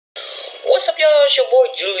What's up, y'all? It's your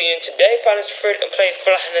boy Julian. Today, Finance Freddy and play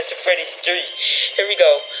Finance Freddy's 3. Here we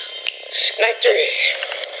go. Night 3.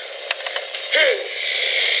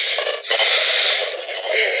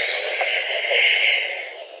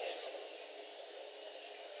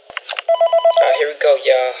 Alright, here we go,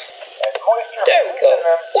 y'all. There we go.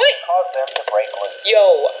 What?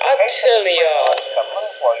 Yo, I'm telling y'all.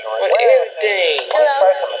 On everything. Hello.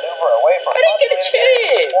 I didn't get a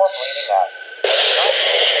chance.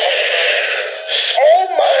 Oh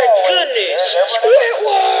my goodness.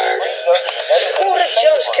 Squidward. Oh, that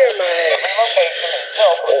jump scared my ass.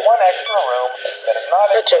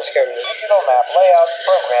 That jump scared me.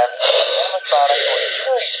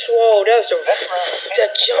 Whoa,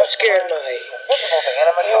 that jump scared my ass.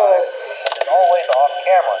 Always off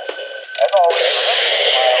camera. As always, remember to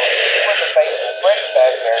smile when the face is Freddy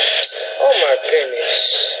back there. Oh my goodness.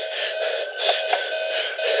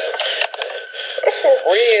 For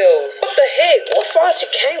real. What the heck? What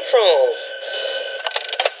faucet came from?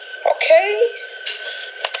 Okay.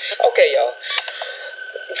 Okay, y'all.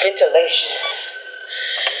 Ventilation.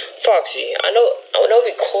 Foxy, I know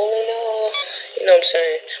we cool and all, you know what I'm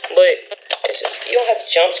saying? But you don't have to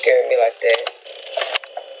jump scare me like that.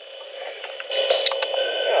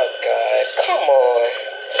 Oh God, come on.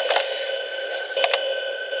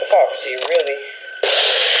 Foxy, really?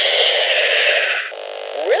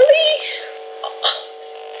 Really?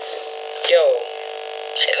 Yo,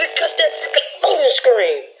 because that freaking loading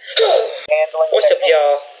screen. What's up,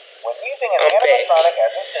 y'all? When using an animatronic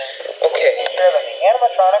as a suit, okay. Ensure that the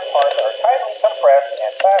animatronic parts are tightly compressed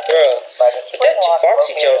and fastened by the spring lock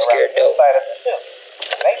located around the inside of the suit.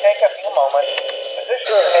 It may take a few moments to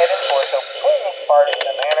position your head and torso between these parts in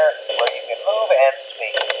a manner where you can move and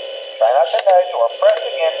speak. Try not to nudge or press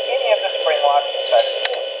against any of the spring locks inside the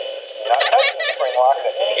suit. Do not touch the spring locks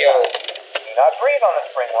at any time. Do not breathe on the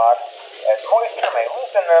spring locks, as moisture may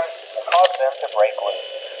loosen them and cause them to break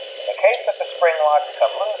loose. In the case that the spring locks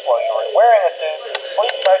come loose while you are wearing a suit,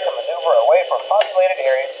 please try to maneuver away from populated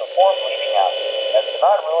areas before bleeding out. That does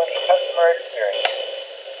not ruin the customer experience.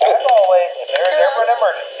 As always, if there is ever an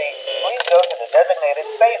emergency, please go to the designated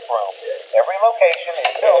safe room. Every location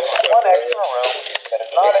is built with one extra room that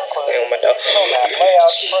is not included in the digital map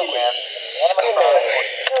layout program, animatronic or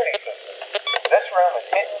security system. This room is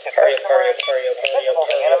hidden to customers, invisible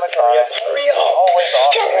to animatronics, always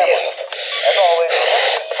off camera. As always, remember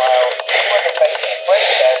to smile when the face is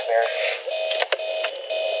Freddy back there.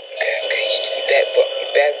 Okay, you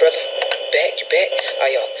back, brother? You back? Oh,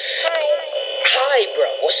 yo. Hi, bro.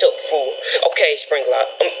 What's up, fool? Okay, spring lock.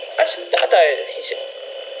 I thought he said.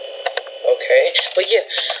 Okay, but yeah.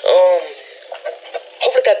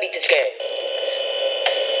 Hopefully, I beat this game.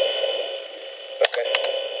 Okay.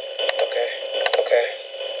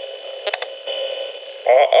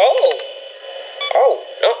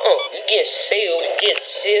 You get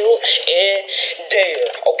sealed in there.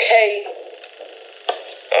 Okay.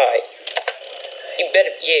 Alright. You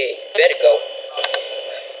better go.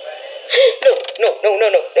 No.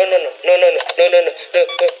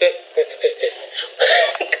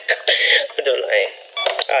 I'm doing lying.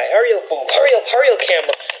 Alright, hurry up, fool. Hurry up,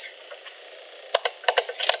 camera.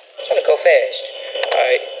 I'm trying to go fast.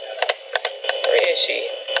 Alright. Where is she?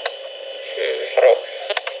 Hold on.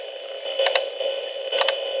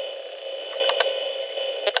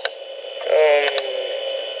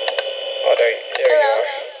 Oh, there you are.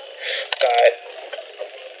 God.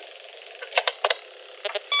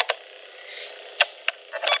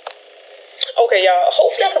 Okay, y'all.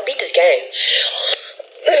 Hopefully I can beat this game.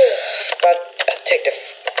 But I take the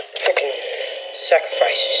freaking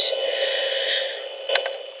sacrifices.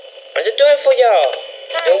 I'm just doing it for y'all.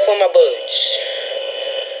 Doing it for my buds.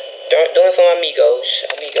 Doing it for my amigos.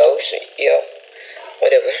 Yeah.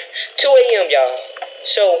 Whatever. 2 a.m. y'all.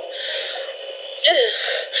 So. Okay.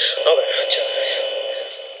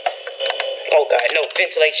 Oh God, no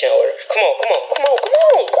ventilation order. Come on.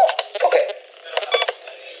 Okay.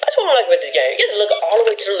 That's what I like about this game. You have to look all the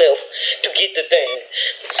way to the left to get the thing.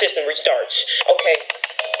 System restarts. Okay.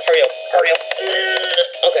 Hurry up.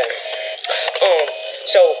 Okay.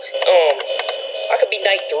 So, I could be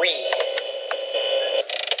night 3.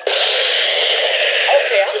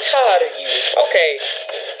 Okay, I'm tired of you. Okay.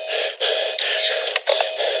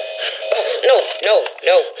 No.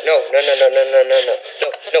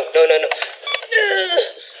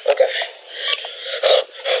 Okay.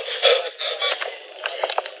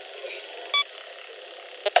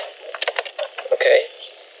 Okay.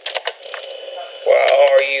 Where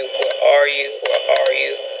are you?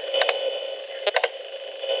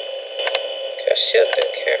 I still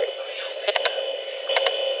couldn't camera.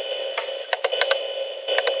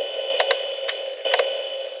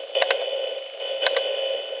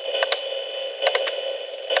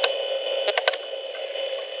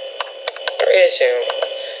 miss him.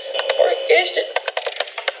 Where is it?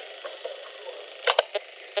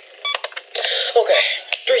 Okay,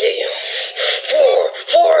 3 a.m.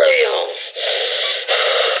 4 a.m.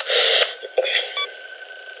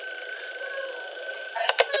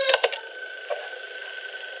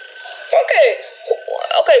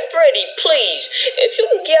 Okay, Freddy, please, if you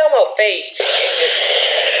can get out of my face.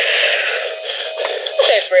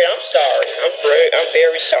 Okay, Freddy, I'm sorry. I'm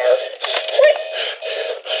very sorry. Wait.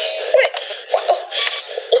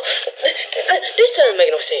 This doesn't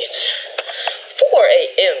make no sense. 4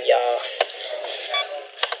 a.m., y'all.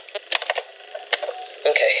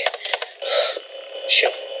 Okay.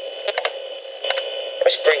 Shoot.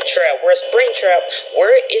 Where's Springtrap?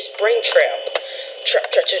 Where is Springtrap? Trap.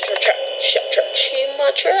 She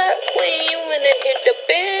my trap queen when it hit the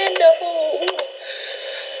bando.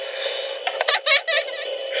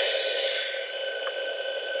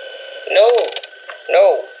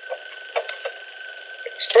 No.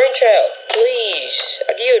 Springtrap, please.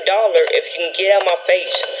 I'll give you $1 if you can get out of my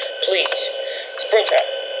face. Please. Springtrap.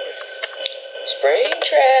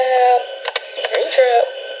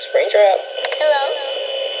 Hello?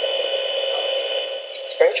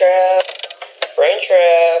 Springtrap.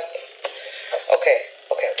 Okay.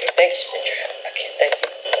 Thank you, Springtrap. Thank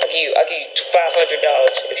you. I'll give you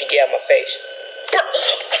 $500 if you get out of my face.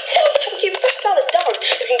 I'll give you $500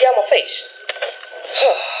 if you can get out of my face.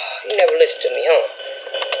 You never listen to me, huh?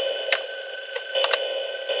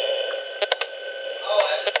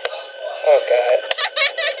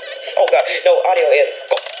 Oh God. No, audio edit.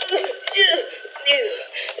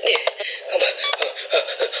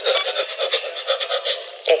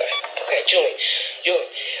 Okay, Julie.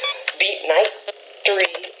 Beat night 3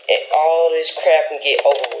 and all this crap can get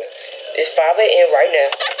over with. It's 5 a.m. right now.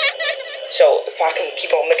 So if I can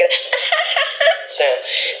keep on making sound,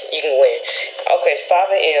 you can win. Okay, it's 5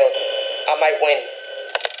 a.m. I might win.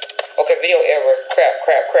 Okay, video error. Crap.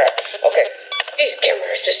 Okay. These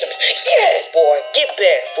camera systems. Yes, boy. Get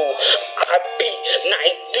back, fool. I beat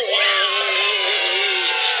night 3.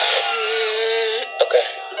 Okay.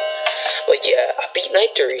 But yeah, I beat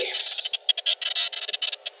night 3.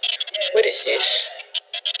 What is this?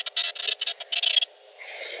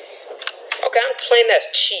 Okay, I'm playing as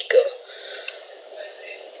Chica.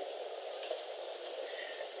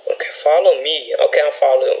 Okay, follow me. Okay, I'm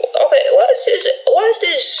following. Okay, why is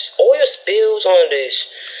this oil spills on this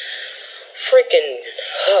freaking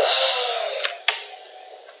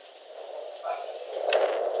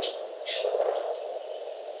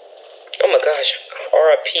oh my gosh.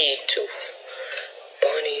 R.I.P. to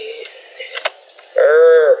Bonnie.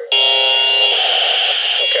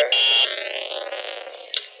 Okay.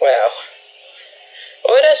 Wow.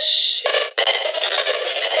 Oh, that's...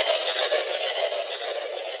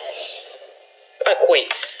 I quit.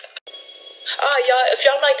 Y'all, if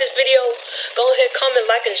y'all like this video, go ahead, comment,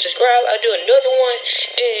 like, and subscribe. I'll do another one,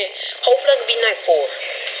 and hopefully it'll be night 4.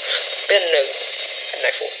 Better know.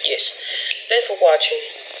 Night 4, yes. Thanks for watching,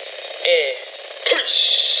 and...